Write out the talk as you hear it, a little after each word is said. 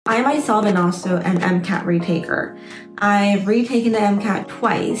I myself am also an MCAT retaker. I've retaken the MCAT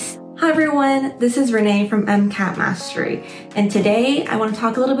twice. Hi everyone, this is Renee from MCAT Mastery, and today I want to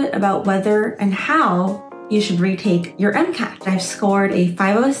talk a little bit about whether and how you should retake your MCAT. I've scored a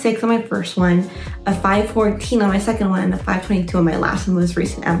 506 on my first one, a 514 on my second one, and a 522 on my last and most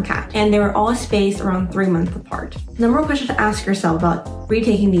recent MCAT. And they were all spaced around 3 months apart. The number one question to ask yourself about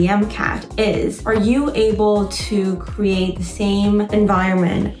retaking the MCAT is, are you able to create the same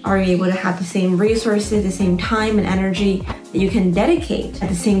environment? Are you able to have the same resources, the same time and energy that you can dedicate at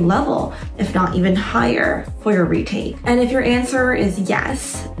the same level, if not even higher, for your retake? And if your answer is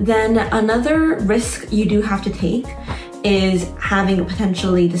yes, then another risk you do have to take is having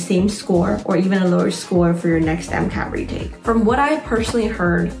potentially the same score or even a lower score for your next MCAT retake. From what I personally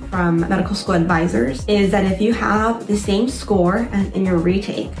heard from medical school advisors is that if you have the same score in your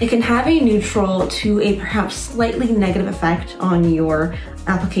retake, it can have a neutral to a perhaps slightly negative effect on your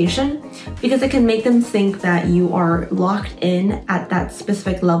application, because it can make them think that you are locked in at that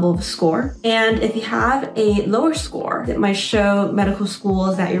specific level of score. And if you have a lower score, it might show medical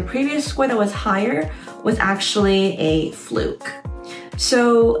schools that your previous score that was higher was actually a fluke.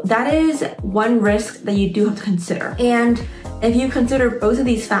 So that is one risk that you do have to consider. And if you consider both of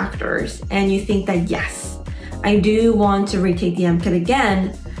these factors and you think that, yes, I do want to retake the MCAT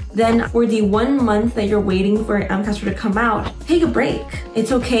again, then for the 1 month that you're waiting for your MCAT score to come out, take a break.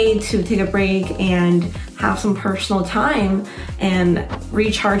 It's okay to take a break and have some personal time and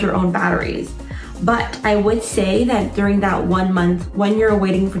recharge your own batteries. But I would say that during that 1 month, when you're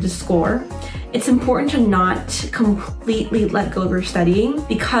waiting for the score, it's important to not completely let go of your studying,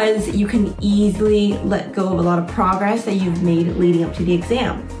 because you can easily let go of a lot of progress that you've made leading up to the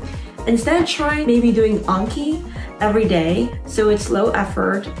exam. Instead, try maybe doing Anki every day, so it's low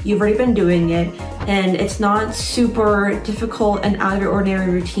effort, you've already been doing it, and it's not super difficult and out of your ordinary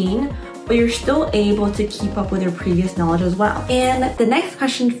routine, but you're still able to keep up with your previous knowledge as well. And the next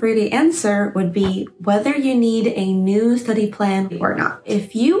question for you to answer would be whether you need a new study plan or not.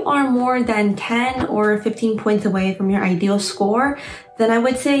 If you are more than 10 or 15 points away from your ideal score, then I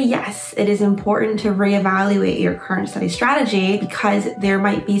would say yes, it is important to reevaluate your current study strategy, because there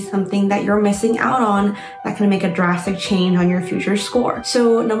might be something that you're missing out on that can make a drastic change on your future score.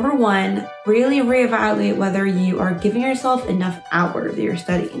 So number one, really reevaluate whether you are giving yourself enough hours that you're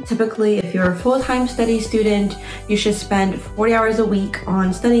studying. Typically, if you're a full-time study student, you should spend 40 hours a week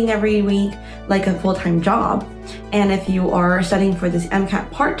on studying every week like a full-time job. And if you are studying for this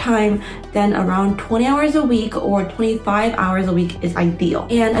MCAT part-time, then around 20 hours a week or 25 hours a week is ideal.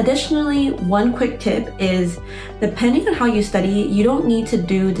 And additionally, one quick tip is, depending on how you study, you don't need to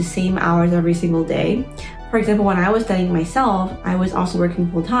do the same hours every single day. For example, when I was studying myself, I was also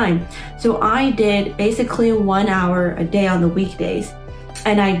working full-time. So I did basically 1 hour a day on the weekdays,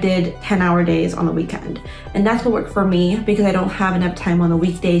 and I did 10-hour days on the weekend. And that's what worked for me, because I don't have enough time on the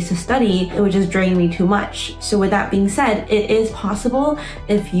weekdays to study. It would just drain me too much. So with that being said, it is possible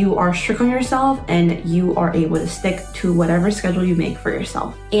if you are strict on yourself and you are able to stick to whatever schedule you make for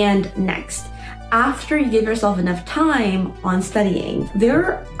yourself. And next, after you give yourself enough time on studying,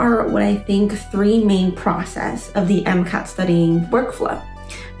 there are what I think 3 main process of the MCAT studying workflow.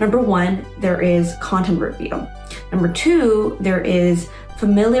 Number one, there is content review. Number two, there is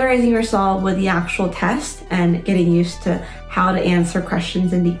familiarizing yourself with the actual test and getting used to how to answer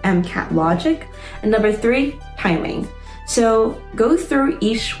questions in the MCAT logic. And number three, timing. So go through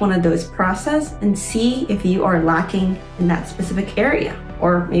each one of those processes and see if you are lacking in that specific area,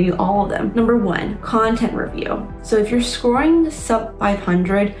 or maybe all of them. Number one, content review. So if you're scoring sub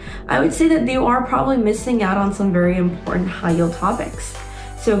 500, I would say that you are probably missing out on some very important high yield topics.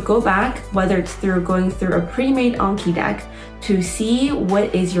 So go back, whether it's through going through a pre-made Anki deck to see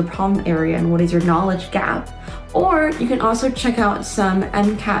what is your problem area and what is your knowledge gap. Or you can also check out some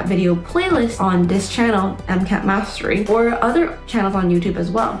MCAT video playlists on this channel, MCAT Mastery, or other channels on YouTube as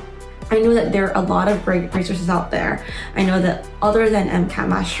well. I know that there are a lot of great resources out there. I know that other than MCAT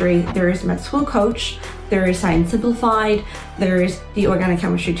Mastery, there is Med School Coach, there is Science Simplified, there is the Organic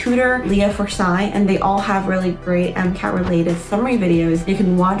Chemistry Tutor, Leah for Sci, and they all have really great MCAT related summary videos. You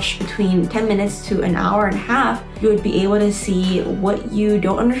can watch between 10 minutes to an hour and a half. You would be able to see what you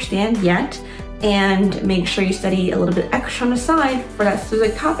don't understand yet, and make sure you study a little bit extra on the side for that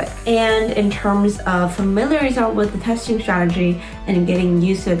specific topic. And in terms of familiarizing yourself with the testing strategy and getting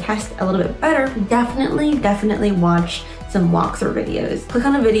used to the test a little bit better, definitely watch some walkthrough videos. Click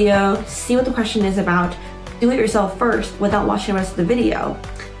on a video, see what the question is about, do it yourself first without watching the rest of the video,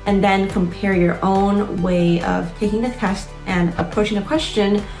 and then compare your own way of taking the test and approaching the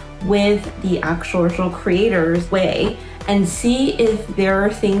question with the actual original creator's way and see if there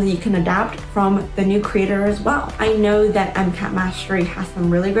are things you can adapt from the new creator as well. I know that MCAT Mastery has some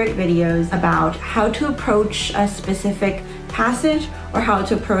really great videos about how to approach a specific passage or how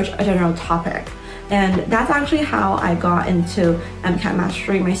to approach a general topic. And that's actually how I got into MCAT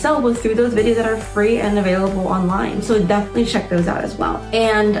Mastery myself, was through those videos that are free and available online. So definitely check those out as well.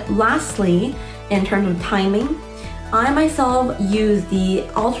 And lastly, in terms of timing, I myself use the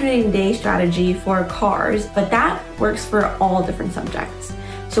alternating day strategy for cars, but that works for all different subjects.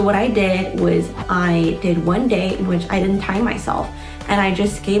 So what I did was I did one day in which I didn't time myself, and I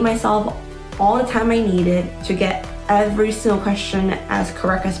just gave myself all the time I needed to get every single question as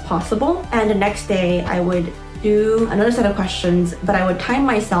correct as possible. And the next day I would do another set of questions, but I would time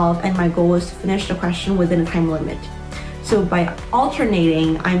myself, and my goal was to finish the question within a time limit. So by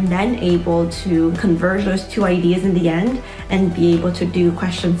alternating, I'm then able to converge those two ideas in the end and be able to do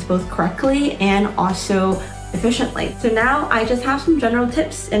questions both correctly and also efficiently. So now I just have some general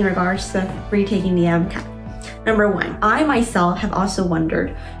tips in regards to retaking the MCAT. Number one, I myself have also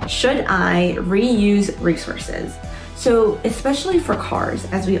wondered, should I reuse resources? So especially for cars,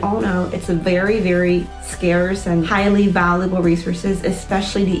 as we all know, it's a very, very scarce and highly valuable resources,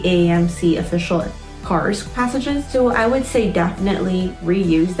 especially the AAMC official cars passages. So I would say definitely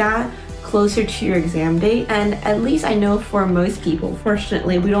reuse that closer to your exam date. And at least I know for most people,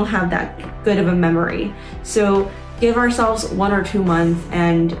 fortunately, we don't have that good of a memory. So give ourselves 1 or 2 months,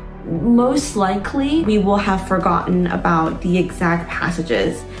 and most likely we will have forgotten about the exact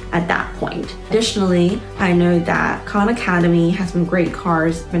passages at that point. Additionally, I know that Khan Academy has some great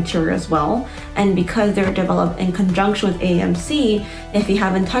cars material as well. And because they're developed in conjunction with AAMC, if you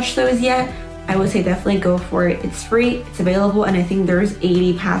haven't touched those yet, I would say definitely go for it. It's free, it's available, and I think there's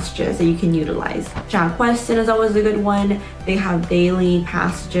 80 passages that you can utilize. Jack Weston is always a good one. They have daily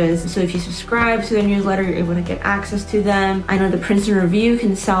passages. So if you subscribe to their newsletter, you're able to get access to them. I know the Princeton Review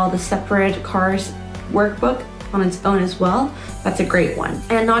can sell the separate cars workbook on its own as well. That's a great one.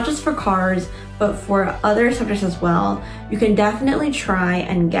 And not just for cars, but for other subjects as well, you can definitely try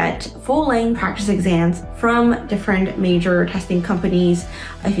and get full-length practice exams from different major testing companies.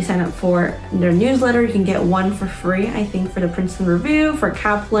 If you sign up for their newsletter, you can get one for free, I think, for the Princeton Review, for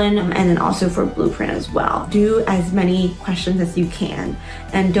Kaplan, and then also for Blueprint as well. Do as many questions as you can,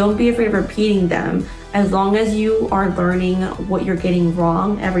 and don't be afraid of repeating them. As long as you are learning what you're getting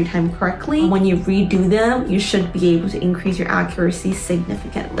wrong every time correctly, when you redo them, you should be able to increase your accuracy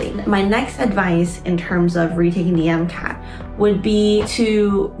significantly. My next advice in terms of retaking the MCAT would be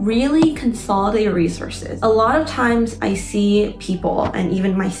to really consolidate your resources. A lot of times I see people, and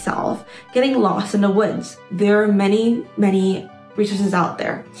even myself, getting lost in the woods. There are many, many resources out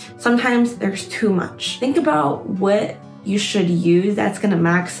there. Sometimes there's too much. Think about what you should use that's going to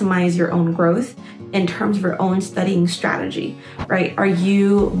maximize your own growth in terms of your own studying strategy, right? Are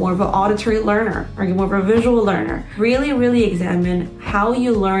you more of an auditory learner? Are you more of a visual learner? Really, really examine how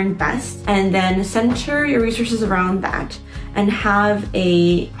you learn best, and then center your resources around that and have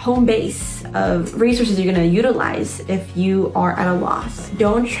a home base of resources you're going to utilize if you are at a loss.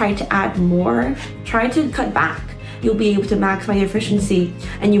 Don't try to add more, try to cut back. You'll be able to maximize your efficiency,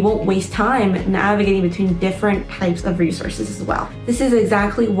 and you won't waste time navigating between different types of resources as well. This is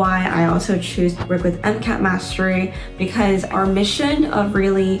exactly why I also choose to work with MCAT Mastery, because our mission of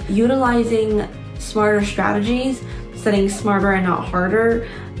really utilizing smarter strategies, studying smarter and not harder,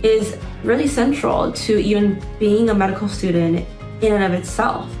 is really central to even being a medical student in and of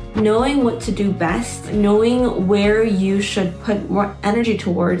itself. Knowing what to do best, knowing where you should put more energy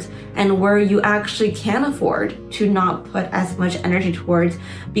towards, and where you actually can afford to not put as much energy towards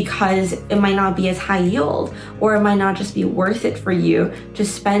because it might not be as high yield, or it might not just be worth it for you to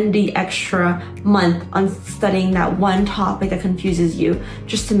spend the extra month on studying that one topic that confuses you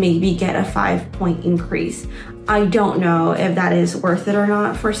just to maybe get a 5-point increase. I don't know if that is worth it or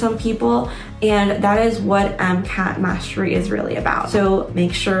not for some people, and that is what MCAT Mastery is really about. So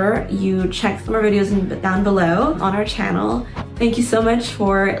make sure you check some of our videos down below on our channel. Thank you so much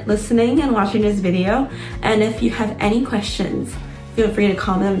for listening and watching this video, and if you have any questions, feel free to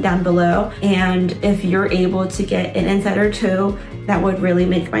comment them down below, and if you're able to get an insight or two, that would really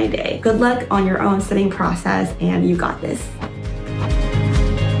make my day. Good luck on your own studying process, and you got this.